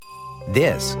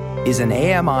This is an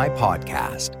AMI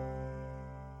podcast.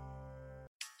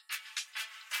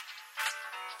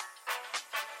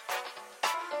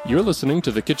 You're listening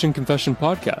to the Kitchen Confession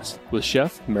Podcast with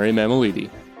Chef Mary Mammoliti.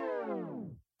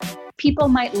 People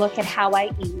might look at how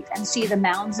I eat and see the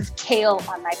mounds of kale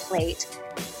on my plate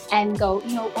and go,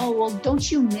 oh, well, don't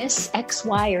you miss X,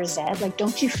 Y, or Z? Like,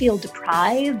 don't you feel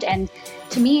deprived? And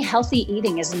to me, healthy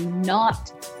eating is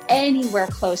not anywhere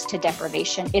close to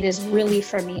deprivation. It is really,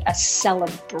 for me, a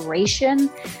celebration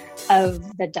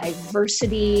of the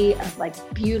diversity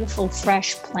of beautiful,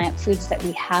 fresh plant foods that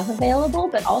we have available,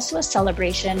 but also a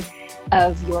celebration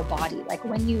of your body. Like,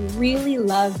 when you really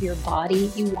love your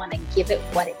body, you want to give it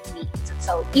what it needs. And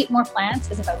so Eat More Plants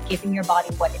is about giving your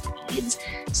body what it needs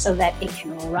so that it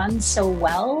can run so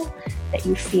well that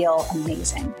you feel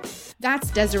amazing.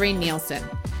 That's Desiree Nielsen.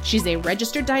 She's a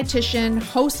registered dietitian,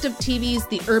 host of TV's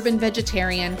The Urban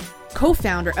Vegetarian,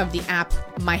 co-founder of the app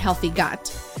My Healthy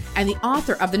Gut, and the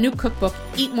author of the new cookbook,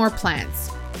 Eat More Plants.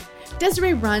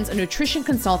 Desiree runs a nutrition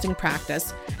consulting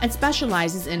practice and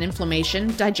specializes in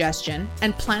inflammation, digestion,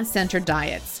 and plant-centered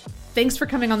diets. Thanks for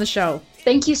coming on the show.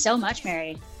 Thank you so much,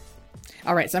 Mary.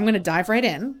 All right, so I'm going to dive right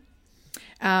in.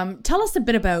 Tell us a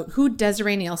bit about who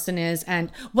Desiree Nielsen is and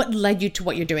what led you to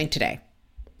what you're doing today.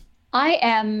 I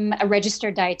am a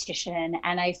registered dietitian,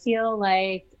 and I feel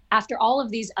like after all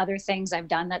of these other things I've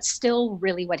done, that's still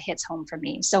really what hits home for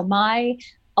me. So my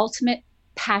ultimate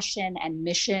passion and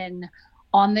mission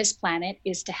on this planet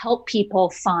is to help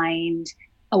people find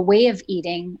a way of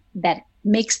eating that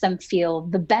makes them feel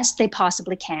the best they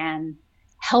possibly can,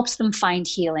 helps them find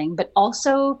healing, but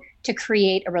also to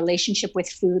create a relationship with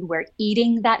food where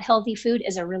eating that healthy food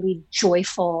is a really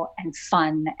joyful and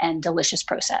fun and delicious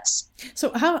process.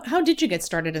 So how did you get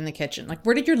started in the kitchen? Like,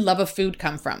 where did your love of food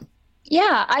come from?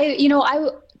 Yeah, I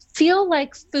feel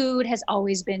like food has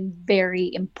always been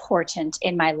very important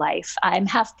in my life. I'm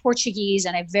half Portuguese,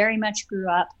 and I very much grew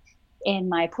up in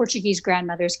my Portuguese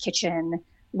grandmother's kitchen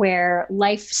where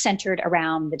life centered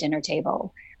around the dinner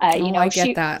table. I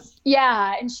get that.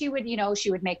 Yeah. And she would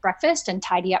make breakfast and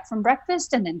tidy up from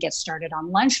breakfast and then get started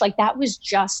on lunch. Like, that was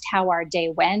just how our day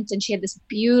went. And she had this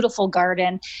beautiful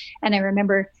garden. And I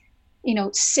remember,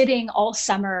 sitting all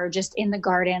summer just in the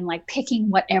garden, like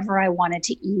picking whatever I wanted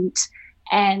to eat.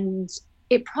 And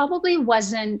it probably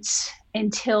wasn't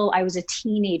until I was a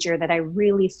teenager that I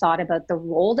really thought about the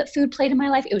role that food played in my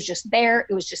life. It was just there.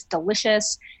 It was just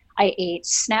delicious. I ate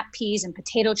snap peas and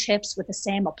potato chips with the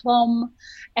same aplomb.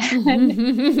 And,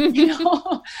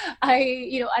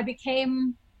 I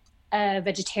became a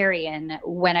vegetarian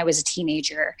when I was a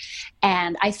teenager.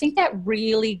 And I think that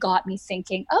really got me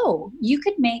thinking, oh, you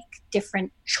could make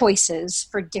different choices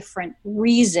for different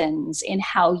reasons in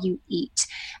how you eat.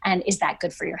 And is that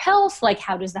good for your health? Like,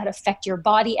 how does that affect your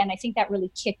body? And I think that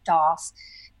really kicked off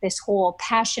this whole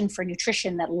passion for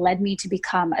nutrition that led me to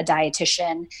become a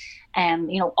dietitian.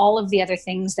 And, all of the other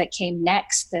things that came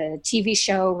next, the TV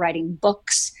show, writing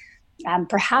books,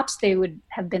 perhaps they would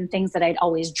have been things that I'd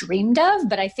always dreamed of.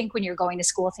 But I think when you're going to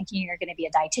school thinking you're going to be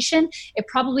a dietitian, it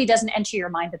probably doesn't enter your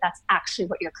mind that that's actually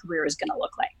what your career is going to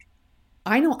look like.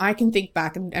 I know I can think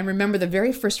back and remember the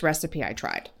very first recipe I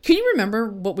tried. Can you remember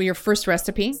what were your first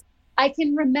recipes? I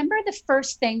can remember the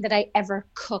first thing that I ever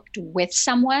cooked with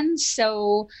someone.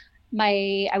 So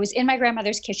I was in my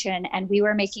grandmother's kitchen and we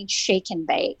were making shake and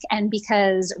bake. And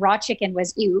because raw chicken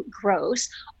was gross,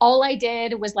 all I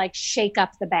did was shake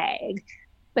up the bag.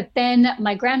 But then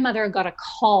my grandmother got a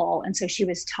call. And so she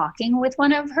was talking with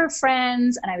one of her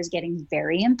friends and I was getting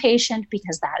very impatient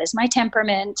because that is my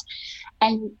temperament.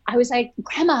 And I was like,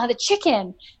 Grandma, the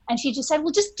chicken. And she just said,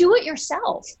 well, just do it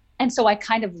yourself. And so I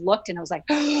kind of looked and I was like,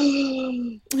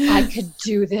 I could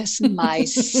do this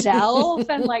myself,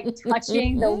 and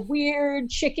touching the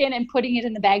weird chicken and putting it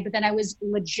in the bag. But then I was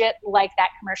legit like that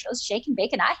commercial, it was Shake and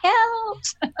Bake, and I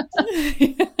helped.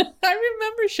 I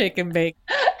remember Shake and Bake.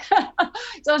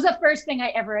 So it was the first thing I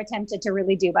ever attempted to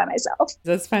really do by myself.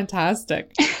 That's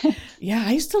fantastic. Yeah,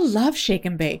 I used to love Shake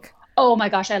and Bake. Oh my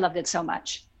gosh, I loved it so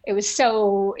much. It was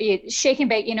shake and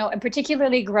bake, and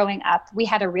particularly growing up, we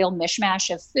had a real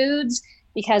mishmash of foods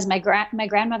because my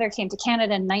grandmother came to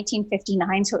Canada in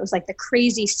 1959. So it was like the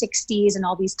crazy 60s and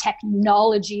all these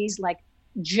technologies like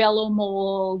Jell-O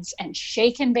molds and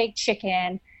shake and bake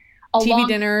chicken. TV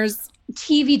dinners.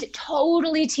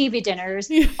 Totally TV dinners,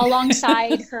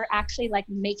 alongside her actually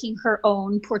making her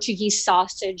own Portuguese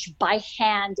sausage by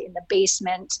hand in the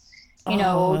basement.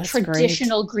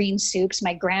 traditional green soups.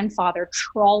 My grandfather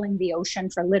trawling the ocean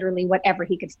for literally whatever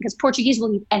he could, because Portuguese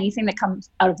will eat anything that comes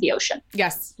out of the ocean.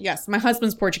 Yes. My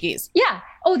husband's Portuguese. Yeah.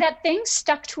 Oh, that thing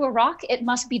stuck to a rock. It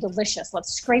must be delicious.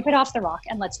 Let's scrape it off the rock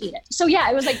and let's eat it. So yeah,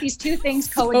 it was like these two things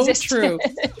coexisted. So true.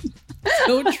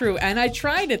 So true. And I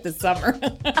tried it this summer.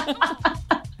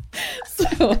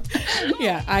 So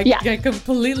yeah, I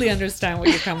completely understand where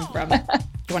you're coming from. Do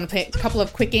you want to play a couple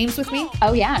of quick games with me?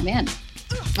 Oh yeah, I'm in.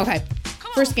 Okay.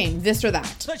 First game, this or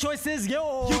that. The choice is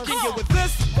yours. You can get with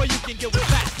this or you can get with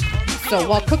that. So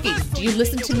while cooking, do you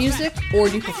listen to music or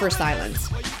do you prefer silence?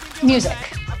 Music.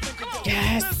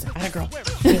 Yes. Atta girl.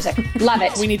 Music. Love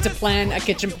it. We need to plan a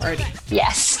kitchen party.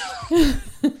 Yes.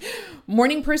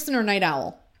 Morning person or night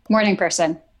owl? Morning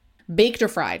person. Baked or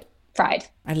fried? Fried.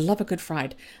 I love a good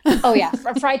fried. Oh yeah.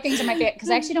 Fried things are my favorite because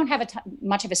I actually don't have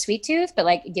much of a sweet tooth, but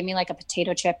like give me like a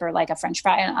potato chip or like a French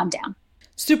fry and I'm down.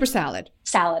 Soup or salad?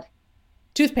 Salad.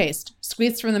 Toothpaste,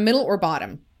 squeezed from the middle or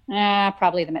bottom?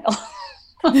 Probably the middle.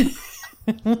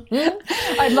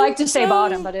 I'd like to say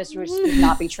bottom, but it would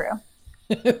not be true.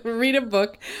 Read a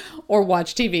book or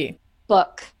watch TV?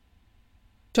 Book.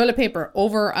 Toilet paper,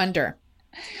 over or under?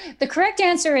 The correct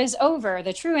answer is over.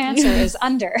 The true answer is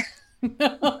under.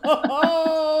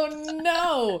 Oh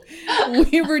no,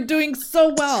 we were doing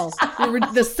so well. We were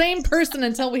the same person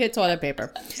until we hit toilet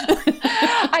paper.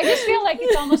 I just feel like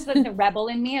it's almost like the rebel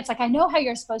in me. It's like, I know how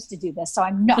you're supposed to do this, so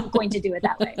I'm not going to do it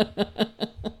that way.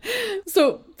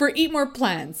 So for Eat More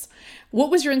Plants, what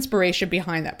was your inspiration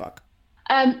behind that book?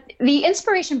 The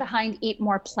inspiration behind Eat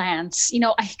More Plants,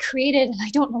 I created, and I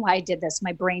don't know why I did this,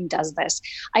 my brain does this.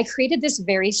 I created this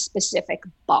very specific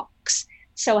box.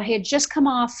 So I had just come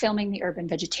off filming The Urban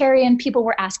Vegetarian. People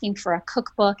were asking for a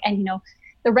cookbook. And,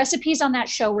 the recipes on that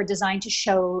show were designed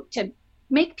to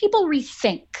make people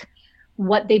rethink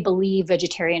what they believe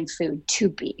vegetarian food to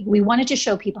be. We wanted to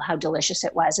show people how delicious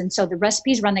it was. And so the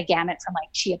recipes run the gamut from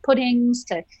like chia puddings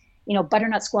to,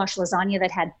 butternut squash lasagna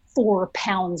that had 4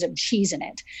 pounds of cheese in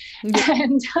it. Yeah.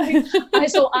 And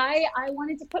so I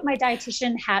wanted to put my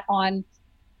dietitian hat on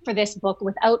for this book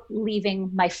without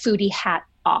leaving my foodie hat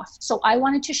off. So I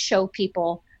wanted to show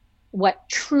people what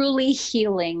truly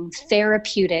healing,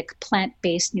 therapeutic,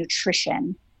 plant-based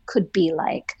nutrition could be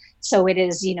like. So it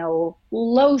is,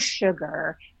 low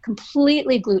sugar,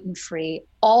 completely gluten-free,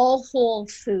 all whole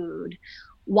food,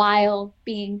 while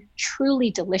being truly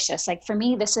delicious. Like for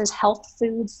me, this is health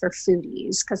food for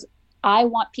foodies, because I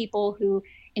want people who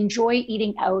enjoy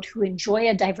eating out, who enjoy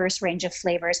a diverse range of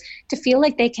flavors, to feel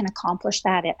like they can accomplish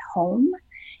that at home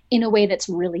in a way that's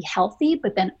really healthy.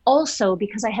 But then also,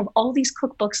 because I have all these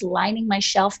cookbooks lining my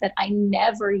shelf that I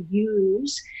never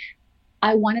use,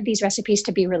 I wanted these recipes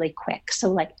to be really quick.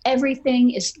 So like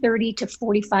everything is 30 to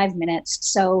 45 minutes.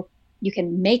 So you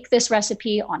can make this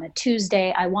recipe on a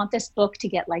Tuesday. I want this book to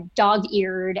get like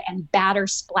dog-eared and batter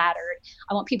splattered.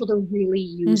 I want people to really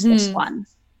use this one.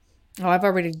 Oh, I've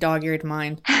already dog-eared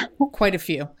mine. Quite a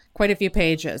few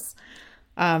pages.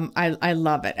 I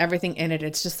love it. Everything in it.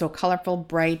 It's just so colorful,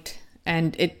 bright,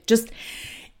 and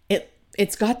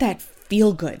it's got that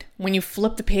feel good. When you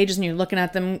flip the pages and you're looking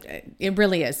at them, it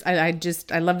really is. I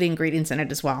love the ingredients in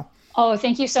it as well. Oh,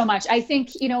 thank you so much. I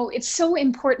think, it's so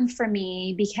important for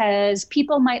me because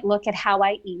people might look at how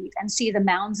I eat and see the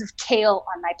mounds of kale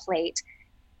on my plate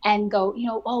and go,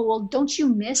 oh, well, don't you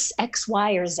miss X,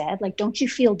 Y, or Z? Like, don't you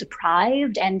feel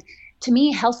deprived? And to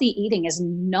me, healthy eating is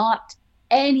not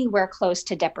anywhere close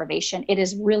to deprivation. It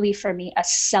is really, for me, a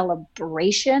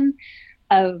celebration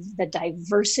of the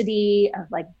diversity of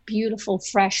like beautiful,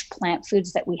 fresh plant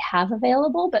foods that we have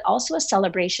available, but also a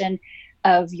celebration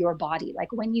of your body.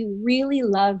 Like when you really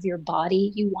love your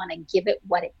body, you want to give it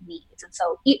what it needs. And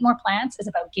so Eat More Plants is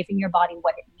about giving your body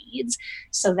what it needs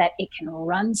so that it can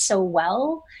run so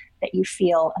well that you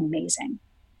feel amazing.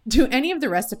 Do any of the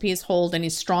recipes hold any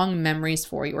strong memories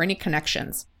for you or any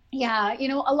connections? Yeah,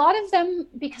 a lot of them,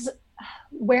 because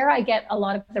where I get a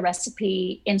lot of the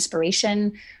recipe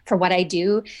inspiration for what I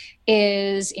do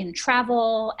is in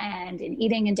travel and in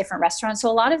eating in different restaurants.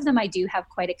 So a lot of them I do have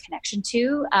quite a connection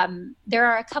to. There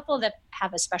are a couple that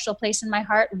have a special place in my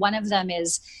heart. One of them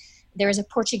is there is a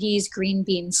Portuguese green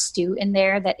bean stew in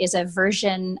there that is a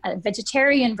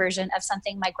vegetarian version of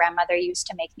something my grandmother used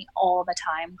to make me all the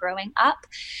time growing up.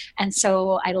 And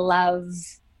so I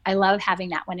love having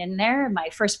that one in there. My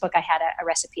first book, I had a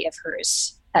recipe of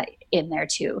hers in there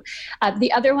too.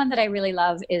 The other one that I really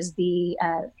love is the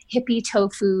hippie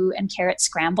tofu and carrot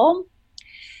scramble,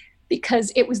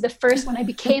 because it was the first, when I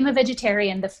became a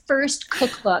vegetarian, the first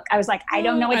cookbook. I was like, I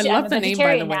don't know what to do. I'm a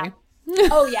vegetarian now.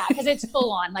 Oh yeah, because it's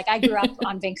full on. Like I grew up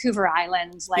on Vancouver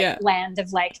Island, land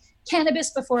of like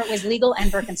cannabis before it was legal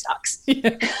and Birkenstocks.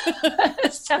 Yeah.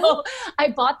 So I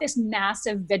bought this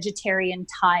massive Vegetarian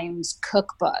Times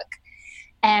cookbook.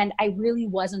 And I really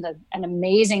wasn't an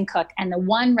amazing cook. And the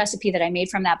one recipe that I made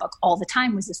from that book all the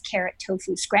time was this carrot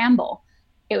tofu scramble.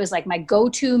 It was like my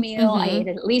go-to meal. I ate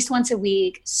it at least once a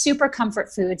week, super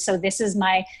comfort food. So this is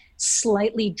my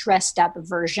slightly dressed up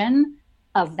version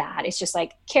of that. It's just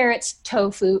like carrots,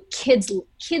 tofu. Kids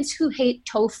who hate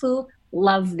tofu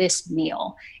love this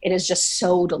meal. It is just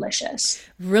so delicious.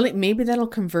 Really? Maybe that'll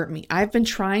convert me. I've been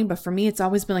trying, but for me, it's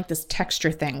always been like this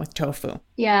texture thing with tofu.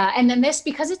 Yeah. And then this,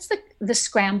 because it's the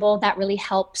scramble, that really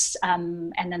helps.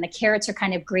 And then the carrots are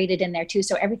kind of grated in there too.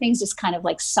 So everything's just kind of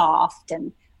like soft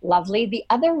and lovely. The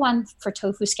other one for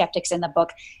tofu skeptics in the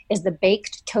book is the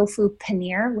baked tofu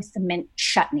paneer with the mint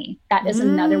chutney. That is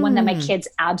another one that my kids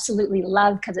absolutely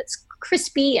love because it's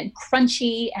crispy and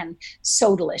crunchy and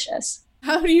so delicious.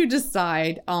 How do you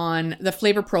decide on the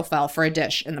flavor profile for a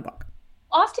dish in the book?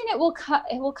 Often it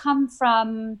will come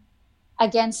from,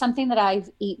 again, something that I've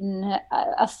eaten,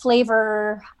 a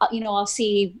flavor. I'll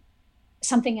see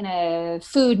something in a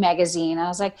food magazine. I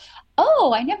was like,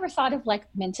 oh, I never thought of like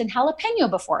mint and jalapeno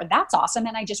before. That's awesome.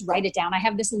 And I just write it down. I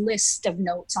have this list of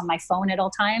notes on my phone at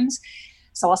all times.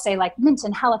 So I'll say like mint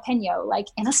and jalapeno, like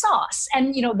in a sauce.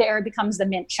 And, there it becomes the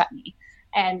mint chutney.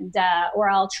 And, or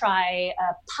I'll try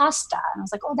pasta. And I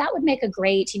was like, oh, that would make a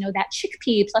great, that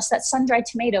chickpea plus that sun-dried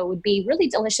tomato would be really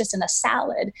delicious in a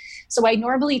salad. So I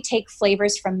normally take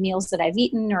flavors from meals that I've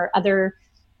eaten or other,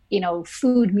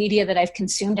 food media that I've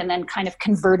consumed and then kind of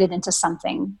convert it into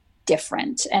something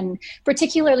different. And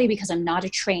particularly because I'm not a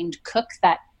trained cook,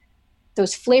 that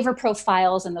those flavor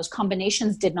profiles and those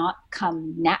combinations did not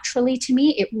come naturally to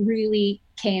me. It really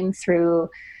came through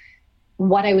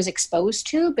what I was exposed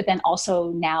to, but then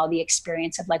also now the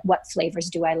experience of like, what flavors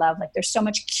do I love? Like there's so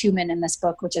much cumin in this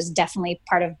book, which is definitely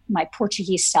part of my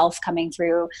Portuguese self coming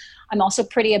through. I'm also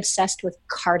pretty obsessed with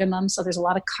cardamom. So there's a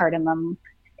lot of cardamom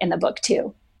in the book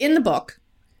too. In the book,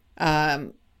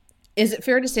 is it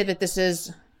fair to say that this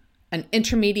is an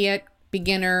intermediate,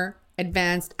 beginner,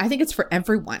 advanced? I think it's for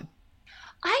everyone.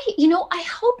 I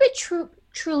hope it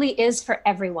truly is for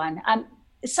everyone.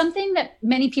 Something that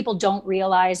many people don't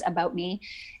realize about me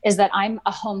is that I'm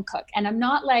a home cook, and I'm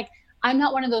not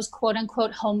one of those quote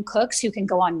unquote home cooks who can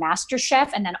go on MasterChef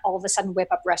and then all of a sudden whip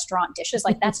up restaurant dishes.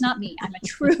 Like that's not me. I'm a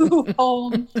true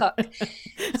home cook.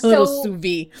 A little sous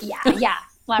vide. Yeah.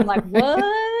 I'm like,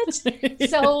 what?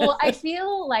 So I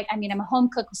feel like, I'm a home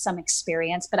cook with some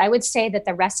experience, but I would say that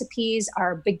the recipes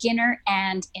are beginner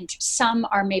and some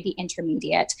are maybe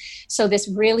intermediate. So this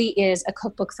really is a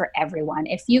cookbook for everyone.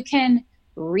 If you can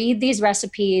read these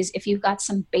recipes, if you've got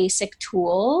some basic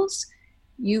tools,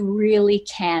 you really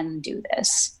can do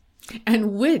this.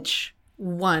 And which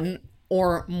one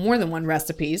or more than one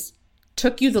recipes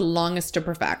took you the longest to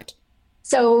perfect?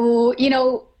 So,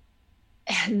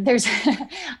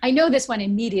 I know this one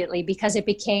immediately because it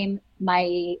became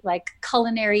my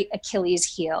culinary Achilles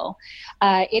heel.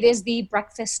 It is the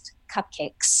breakfast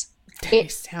cupcakes. They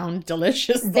sound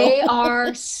delicious. They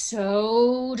are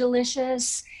so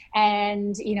delicious.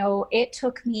 And, it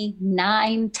took me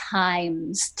 9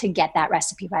 times to get that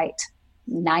recipe right.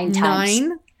 9 times.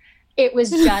 9? It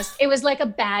was like a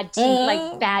bad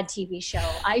TV show.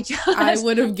 I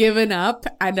would have given up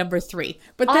at number 3.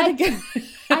 But then again,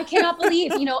 I cannot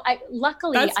believe,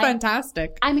 luckily that's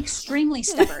fantastic. I'm extremely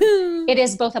stubborn. It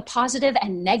is both a positive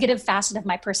and negative facet of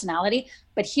my personality,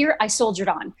 but here I soldiered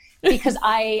on because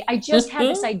I just had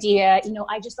this idea,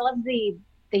 I just love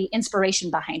the inspiration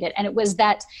behind it. And it was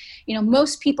that,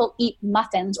 most people eat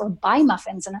muffins or buy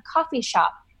muffins in a coffee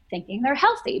shop thinking they're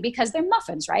healthy because they're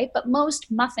muffins, right? But most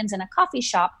muffins in a coffee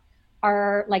shop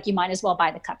are like, you might as well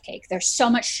buy the cupcake. There's so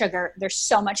much sugar. There's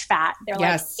so much fat. They're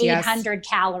like 800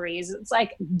 calories. It's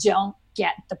like, don't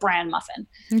get the brand muffin.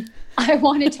 I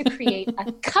wanted to create a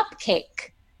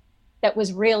cupcake that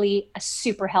was really a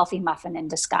super healthy muffin in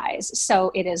disguise.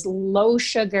 So it is low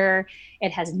sugar.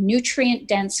 It has nutrient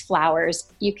dense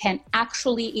flours. You can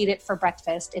actually eat it for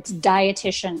breakfast. It's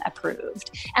dietitian approved.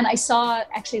 And I saw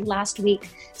actually last week,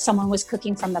 someone was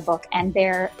cooking from the book and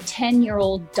their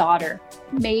 10-year-old daughter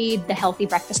made the healthy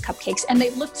breakfast cupcakes and they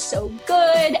looked so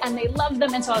good and they loved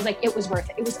them. And so I was like, it was worth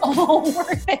it. It was all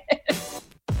worth it.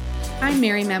 I'm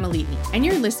Mary Mamaliti, and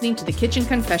you're listening to the Kitchen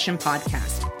Confession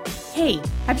Podcast. Hey,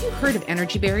 have you heard of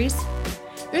energy berries?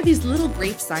 They're these little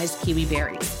grape-sized kiwi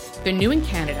berries. They're new in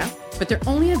Canada, but they're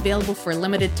only available for a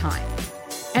limited time.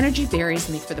 Energy berries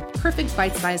make for the perfect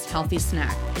bite-sized healthy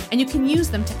snack, and you can use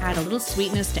them to add a little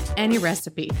sweetness to any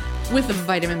recipe with a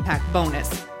vitamin pack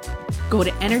bonus. Go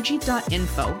to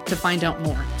energy.info to find out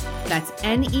more. That's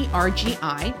NERGI.info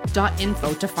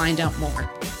to find out more.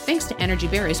 Thanks to Energy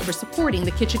Berries for supporting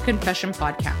the Kitchen Confession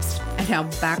podcast. And now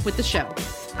back with the show.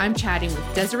 I'm chatting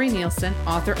with Desiree Nielsen,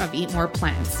 author of Eat More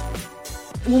Plants.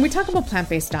 When we talk about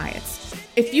plant-based diets,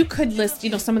 if you could list,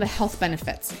 some of the health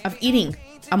benefits of eating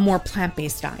a more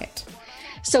plant-based diet.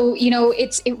 So,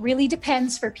 it really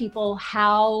depends for people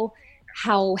how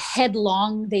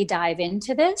headlong they dive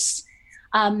into this,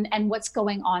 and what's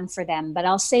going on for them. But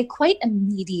I'll say quite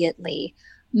immediately,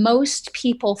 most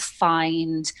people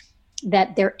find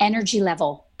that their energy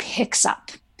level picks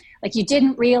up. Like you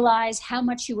didn't realize how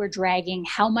much you were dragging,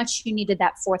 how much you needed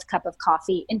that fourth cup of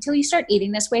coffee until you start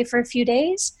eating this way for a few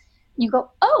days. You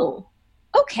go, oh,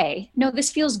 okay, no,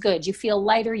 this feels good. You feel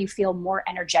lighter, you feel more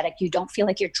energetic. You don't feel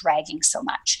like you're dragging so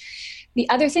much. The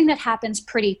other thing that happens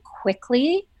pretty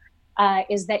quickly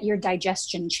is that your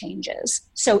digestion changes.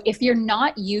 So if you're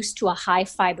not used to a high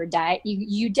fiber diet,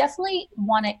 you definitely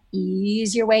want to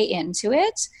ease your way into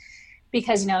it,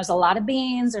 because there's a lot of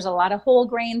beans, there's a lot of whole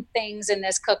grain things in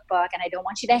this cookbook, and I don't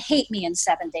want you to hate me in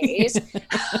 7 days.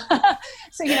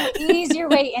 So ease your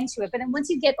way into it. But then once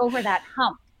you get over that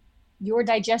hump, your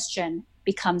digestion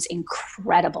becomes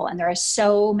incredible. And there are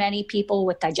so many people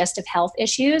with digestive health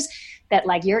issues that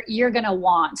you're going to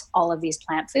want all of these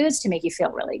plant foods to make you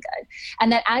feel really good.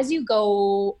 And that as you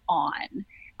go on,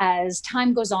 as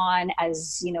time goes on,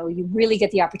 as you really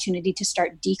get the opportunity to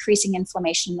start decreasing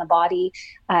inflammation in the body,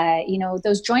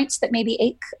 those joints that maybe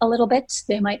ache a little bit,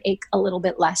 they might ache a little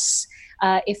bit less.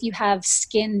 If you have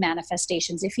skin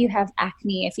manifestations, if you have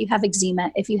acne, if you have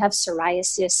eczema, if you have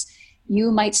psoriasis,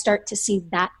 you might start to see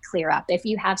that clear up. If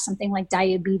you have something like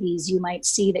diabetes, you might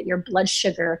see that your blood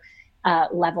sugar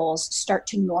levels start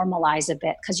to normalize a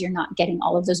bit, because you're not getting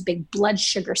all of those big blood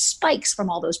sugar spikes from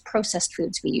all those processed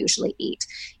foods we usually eat.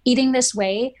 Eating this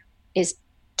way is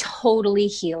totally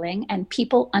healing, and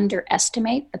people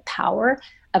underestimate the power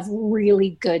of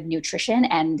really good nutrition,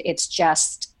 and it's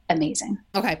just amazing.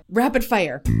 Okay, rapid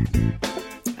fire.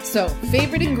 So,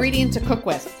 favorite ingredient to cook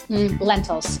with?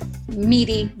 Lentils.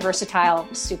 Meaty, versatile,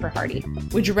 super hearty.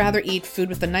 Would you rather eat food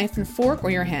with a knife and fork or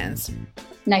your hands?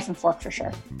 Knife and fork for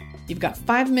sure. You've got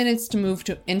 5 minutes to move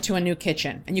into a new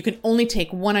kitchen, and you can only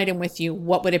take one item with you.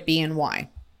 What would it be and why?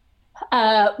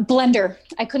 Blender.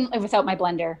 I couldn't live without my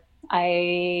blender.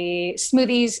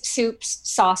 Smoothies, soups,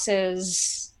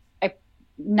 sauces,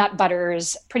 nut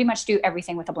butters, pretty much do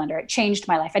everything with a blender. It changed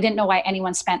my life. I didn't know why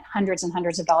anyone spent hundreds and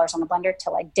hundreds of dollars on a blender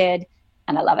till I did,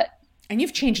 and I love it. And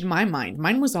you've changed my mind.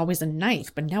 Mine was always a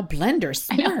knife, but now blender,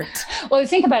 smart. Well,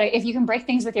 think about it. If you can break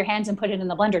things with your hands and put it in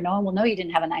the blender, no one will know you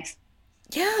didn't have a knife.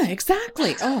 Yeah,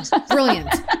 exactly. Oh, brilliant.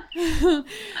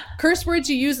 Curse words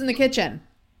you use in the kitchen?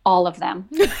 All of them.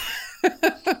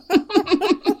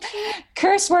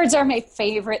 Curse words are my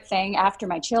favorite thing after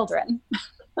my children.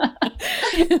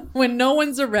 When no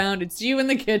one's around, it's you in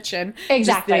the kitchen.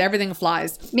 Exactly. Everything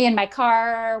flies. Me in my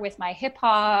car with my hip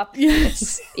hop.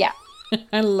 Yes. Yeah.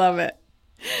 I love it.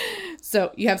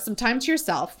 So you have some time to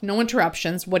yourself, no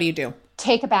interruptions. What do you do?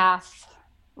 Take a bath,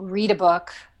 read a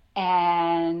book,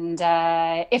 and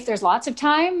if there's lots of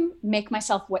time, make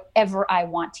myself whatever I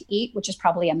want to eat, which is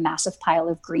probably a massive pile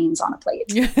of greens on a plate.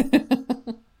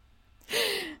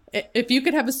 If you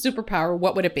could have a superpower,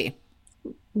 what would it be?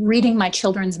 Reading my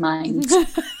children's minds.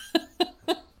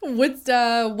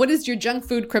 What is your junk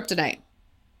food kryptonite?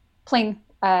 Plain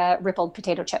rippled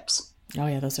potato chips. Oh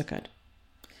yeah, those are good.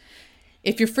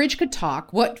 If your fridge could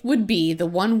talk, what would be the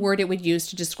one word it would use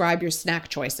to describe your snack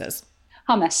choices?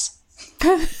 Hummus.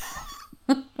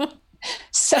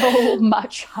 So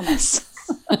much hummus.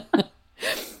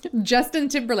 Justin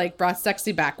Timberlake brought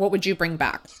sexy back. What would you bring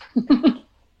back?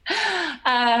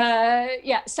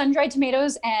 Sun-dried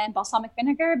tomatoes and balsamic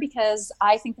vinegar, because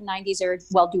I think the 90s are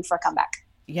well due for a comeback.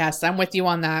 Yes, I'm with you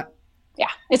on that. Yeah,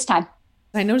 it's time.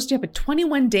 I noticed you have a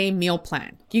 21-day meal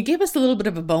plan. You gave us a little bit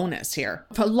of a bonus here.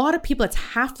 For a lot of people, it's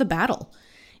half the battle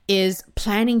is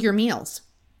planning your meals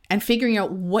and figuring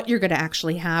out what you're going to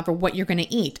actually have or what you're going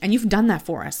to eat. And you've done that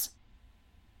for us.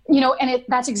 And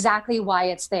that's exactly why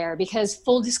it's there, because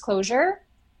full disclosure,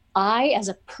 I, as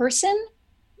a person,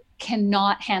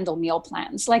 cannot handle meal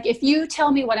plans. Like if you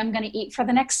tell me what I'm going to eat for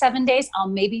the next 7 days, I'll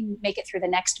maybe make it through the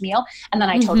next meal. And then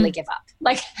I totally give up.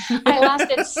 Like I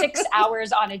lasted 6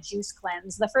 hours on a juice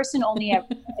cleanse. The first and only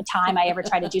time I ever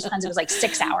tried a juice cleanse, it was like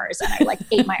 6 hours and I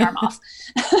ate my arm off.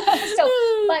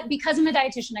 But because I'm a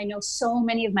dietitian, I know so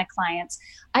many of my clients,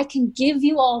 I can give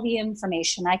you all the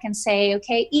information. I can say,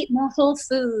 okay, eat more whole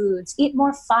foods, eat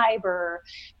more fiber,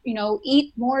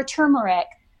 eat more turmeric.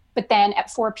 But then at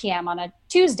 4 p.m. on a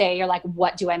Tuesday, you're like,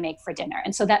 what do I make for dinner?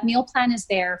 And so that meal plan is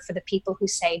there for the people who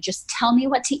say, just tell me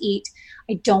what to eat.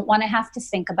 I don't want to have to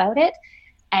think about it.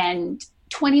 And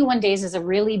 21 days is a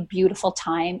really beautiful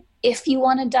time. If you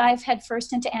want to dive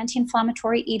headfirst into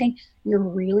anti-inflammatory eating, you're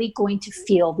really going to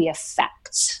feel the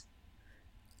effects.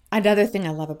 Another thing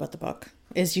I love about the book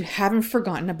is you haven't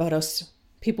forgotten about us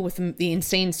people with the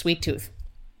insane sweet tooth.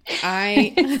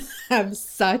 I have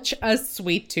such a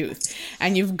sweet tooth,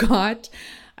 and you've got,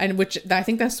 and which I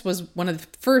think this was one of the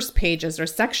first pages or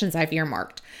sections I've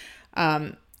earmarked,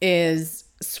 is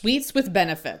sweets with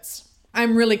benefits.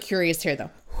 I'm really curious here though.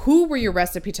 Who were your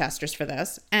recipe testers for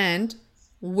this, and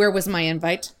where was my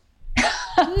invite?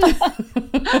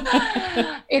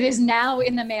 It is now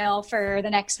in the mail for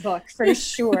the next book for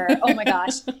sure. Oh my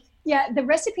gosh. Yeah, the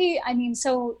recipe, I mean,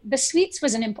 so the sweets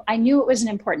was I knew it was an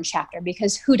important chapter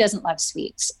because who doesn't love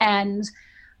sweets? And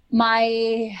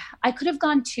I could have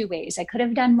gone two ways. I could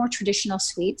have done more traditional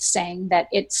sweets, saying that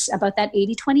it's about that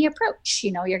 80-20 approach.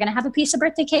 You know, you're going to have a piece of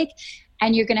birthday cake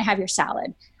and you're going to have your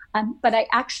salad. But I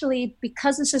actually,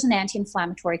 because this is an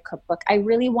anti-inflammatory cookbook, I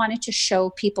really wanted to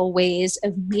show people ways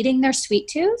of meeting their sweet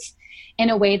tooth in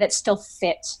a way that still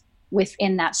fit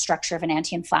within that structure of an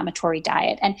anti-inflammatory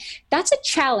diet. And that's a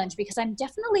challenge because I'm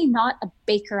definitely not a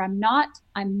baker.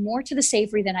 I'm more to the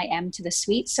savory than I am to the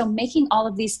sweet. So making all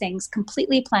of these things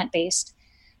completely plant-based,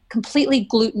 completely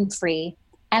gluten-free,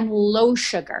 and low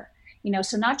sugar. You know,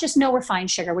 so not just no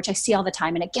refined sugar, which I see all the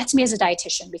time, and it gets me as a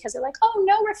dietitian because they're like, oh,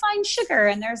 no refined sugar.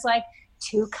 And there's like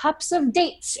 2 cups of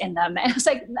dates in them. And I was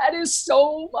like, that is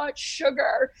so much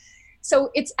sugar.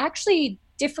 So it's actually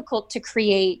difficult to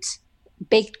create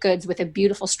baked goods with a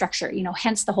beautiful structure, you know,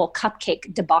 hence the whole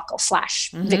cupcake debacle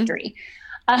 / victory.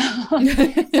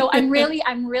 So I'm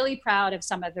really proud of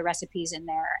some of the recipes in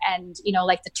there. And, you know,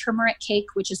 like the turmeric cake,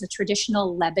 which is a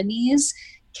traditional Lebanese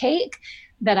cake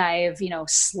that I've, you know,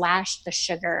 slashed the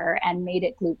sugar and made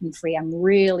it gluten-free. I'm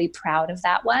really proud of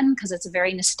that one because it's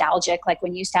very nostalgic. Like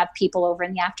when you used to have people over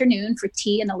in the afternoon for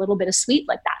tea and a little bit of sweet,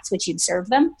 like that's what you'd serve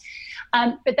them.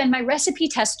 But then my recipe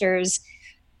testers,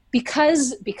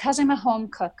 because I'm a home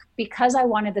cook, because I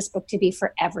wanted this book to be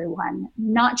for everyone,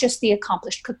 not just the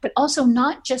accomplished cook, but also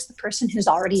not just the person who's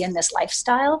already in this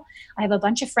lifestyle. I have a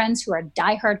bunch of friends who are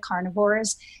diehard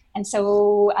carnivores. And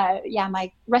so,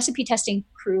 my recipe testing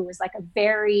crew was like a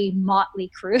very motley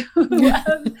crew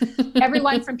of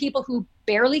everyone from people who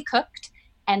barely cooked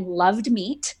and loved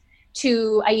meat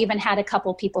to I even had a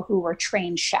couple people who were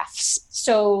trained chefs.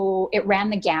 So it ran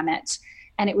the gamut.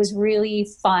 And it was really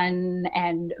fun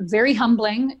and very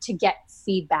humbling to get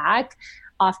feedback.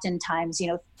 Oftentimes, you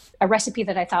know, a recipe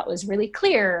that I thought was really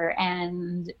clear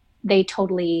and they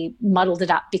totally muddled it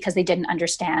up because they didn't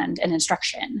understand an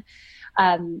instruction.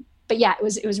 But yeah,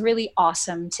 it was really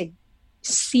awesome to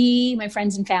see my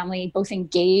friends and family both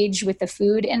engage with the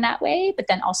food in that way, but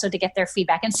then also to get their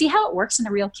feedback and see how it works in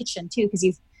a real kitchen too. Because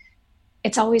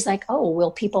it's always like, oh,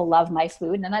 will people love my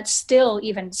food? And that's still,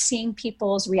 even seeing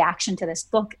people's reaction to this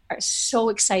book are so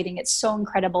exciting. It's so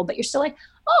incredible. But you're still like,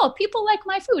 oh, people like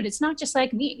my food. It's not just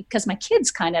like me, because my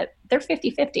kids they're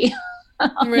 50-50.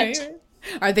 Right.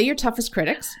 Are they your toughest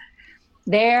critics?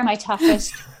 They're my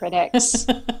toughest critics.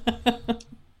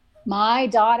 My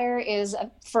daughter is,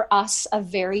 for us, a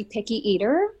very picky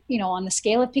eater. You know, on the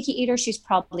scale of picky eater, she's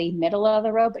probably middle of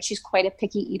the road, but she's quite a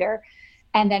picky eater.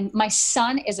 And then my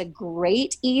son is a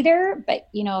great eater, but,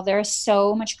 you know, there's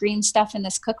so much green stuff in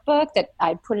this cookbook that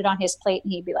I'd put it on his plate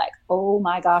and he'd be like, oh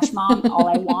my gosh, Mom, all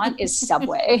I want is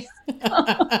Subway.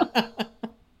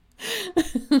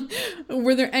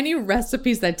 Were there any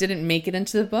recipes that didn't make it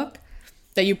into the book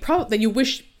that you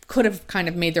wish could have kind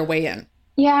of made their way in?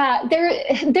 Yeah,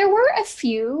 there were a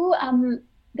few.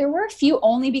 There were a few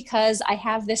only because I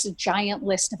have this giant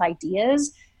list of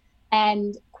ideas.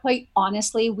 And quite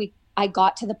honestly, I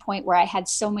got to the point where I had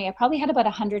so many, I probably had about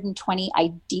 120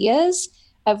 ideas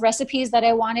of recipes that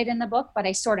I wanted in the book, but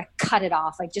I sort of cut it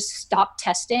off. I just stopped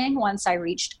testing once I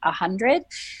reached 100.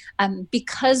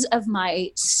 Because of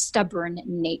my stubborn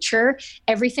nature,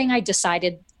 everything I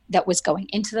decided that was going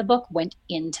into the book went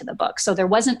into the book. So there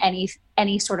wasn't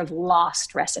any sort of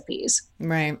lost recipes.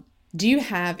 Right. Do you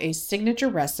have a signature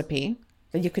recipe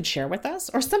that you could share with us,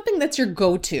 or something that's your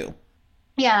go-to?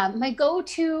 Yeah, my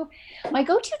go-to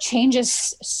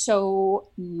changes so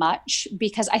much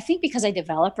because I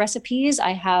develop recipes,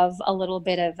 I have a little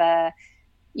bit of a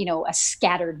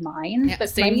scattered mind. Yeah, but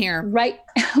same here. Right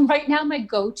now, my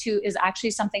go-to is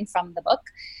actually something from the book.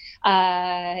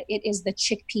 It is the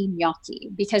chickpea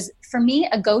gnocchi, because for me,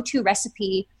 a go-to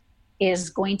recipe is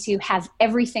going to have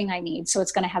everything I need. So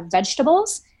it's going to have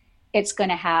vegetables, It's going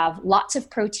to have lots of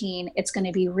protein. It's going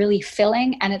to be really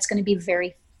filling, and it's going to be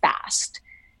very fast.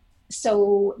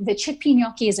 So the chickpea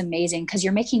gnocchi is amazing because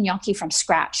you're making gnocchi from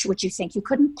scratch, which you think you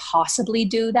couldn't possibly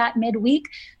do that midweek.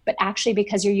 But actually,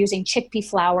 because you're using chickpea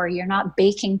flour, you're not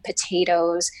baking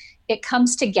potatoes. It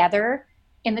comes together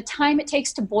in the time it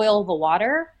takes to boil the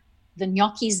water. The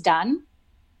gnocchi's done.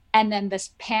 And then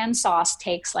this pan sauce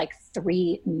takes like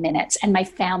 3 minutes. And my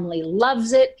family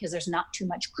loves it because there's not too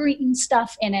much green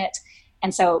stuff in it.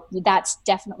 And so that's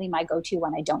definitely my go-to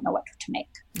when I don't know what to make.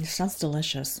 It sounds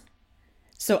delicious.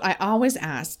 So I always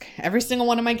ask every single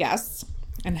one of my guests,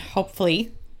 and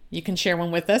hopefully you can share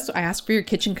one with us. I ask for your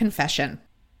kitchen confession.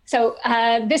 So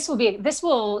this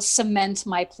will cement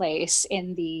my place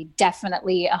in the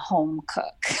definitely a home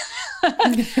cook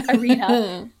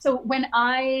arena. So when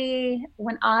I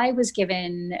was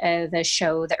given the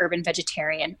show, The Urban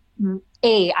Vegetarian,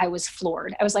 I was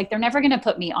floored. I was like, they're never going to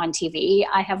put me on TV.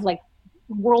 I have like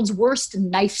world's worst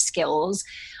knife skills.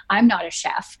 I'm not a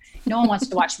chef. No one wants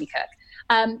to watch me cook.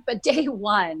 But day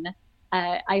one,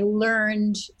 I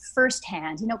learned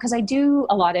firsthand, because I do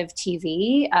a lot of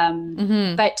TV,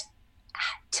 but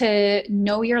to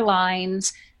know your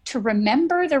lines, to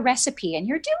remember the recipe, and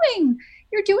you're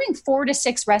doing 4 to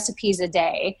 6 recipes a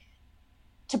day,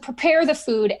 to prepare the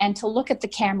food and to look at the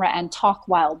camera and talk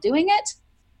while doing it.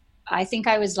 I think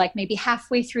I was like maybe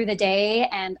halfway through the day,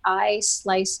 and I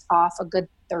sliced off a good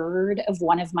third of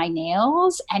one of my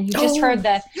nails, and you just heard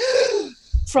the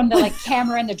from the like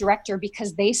camera and the director,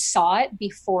 because they saw it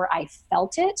before I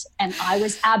felt it, and I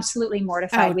was absolutely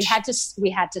mortified. Ouch. We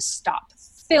had to stop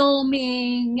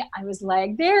filming. I was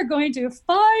like, they're going to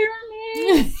fire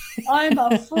me. I'm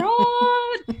a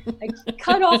fraud. I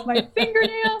cut off my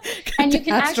fingernail. And you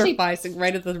can actually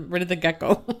right at the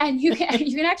get-go. And you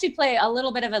can actually play a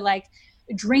little bit of a like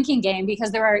drinking game,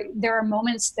 because there are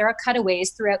moments, there are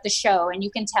cutaways throughout the show, and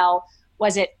you can tell,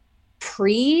 was it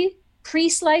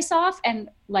pre-slice off and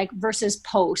like versus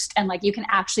post, and like you can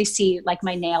actually see like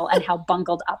my nail and how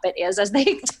bungled up it is as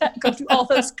they go through all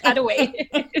those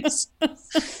cutaways.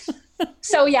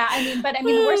 So yeah, I mean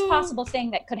the worst possible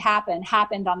thing that could happen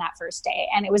happened on that first day,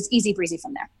 and it was easy breezy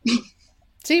from there.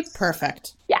 See,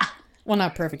 perfect. Yeah. Well,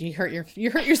 not perfect. You hurt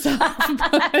yourself.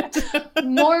 But...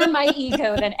 More my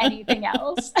ego than anything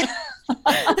else.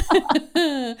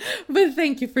 But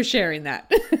thank you for sharing that.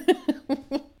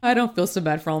 I don't feel so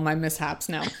bad for all my mishaps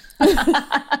now.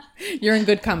 You're in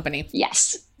good company.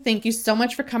 Yes. Thank you so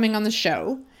much for coming on the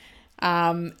show.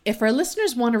 If our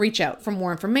listeners want to reach out for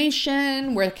more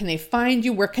information, where can they find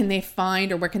you? Where can they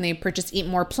find, or where can they purchase Eat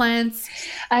More Plants?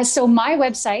 So my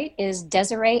website is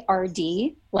Desiree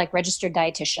RD, like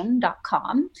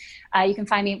registereddietitian.com. You can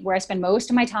find me where I spend most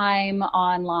of my time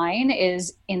online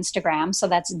is Instagram. So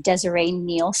that's Desiree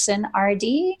Nielsen RD.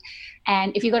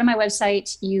 And if you go to my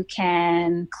website, you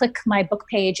can click my book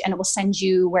page, and it will send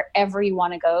you wherever you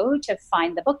want to go to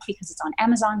find the book, because it's on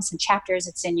Amazon, it's in chapters,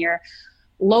 it's in your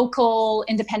local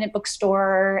independent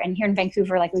bookstore. And here in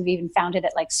Vancouver, like we've even found it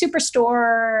at like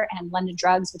Superstore and London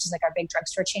Drugs, which is like our big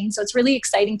drugstore chain. So it's really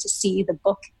exciting to see the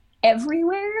book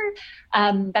everywhere.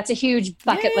 That's a huge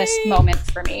bucket list moment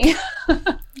for me.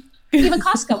 Even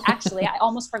Costco, actually. I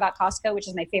almost forgot Costco, which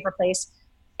is my favorite place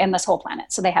in this whole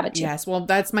planet. So they have it too. Yes. Well,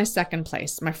 that's my second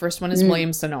place. My first one is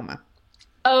Williams-Sonoma.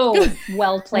 Oh,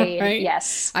 well played. Right?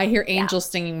 Yes. I hear angels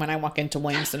singing when I walk into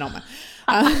Williams-Sonoma.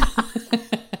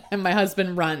 And my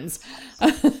husband runs.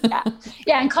 Yeah.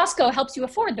 And Costco helps you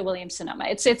afford the Williams-Sonoma.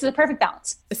 It's the perfect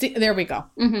balance. See, there we go.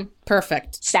 Mm-hmm.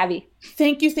 Perfect. Savvy.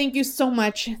 Thank you so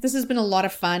much. This has been a lot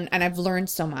of fun, and I've learned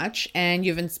so much, and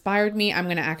you've inspired me. I'm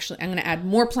going to add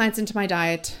more plants into my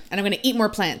diet, and I'm going to eat more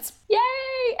plants. Yay!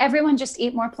 Everyone just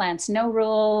eat more plants. No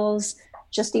rules.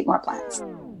 Just eat more plants.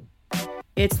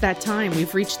 It's that time.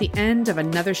 We've reached the end of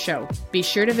another show. Be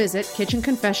sure to visit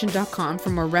kitchenconfession.com for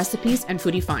more recipes and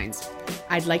foodie finds.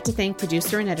 I'd like to thank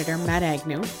producer and editor Matt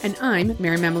Agnew, and I'm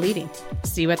Mary Mammoliti.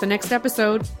 See you at the next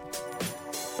episode.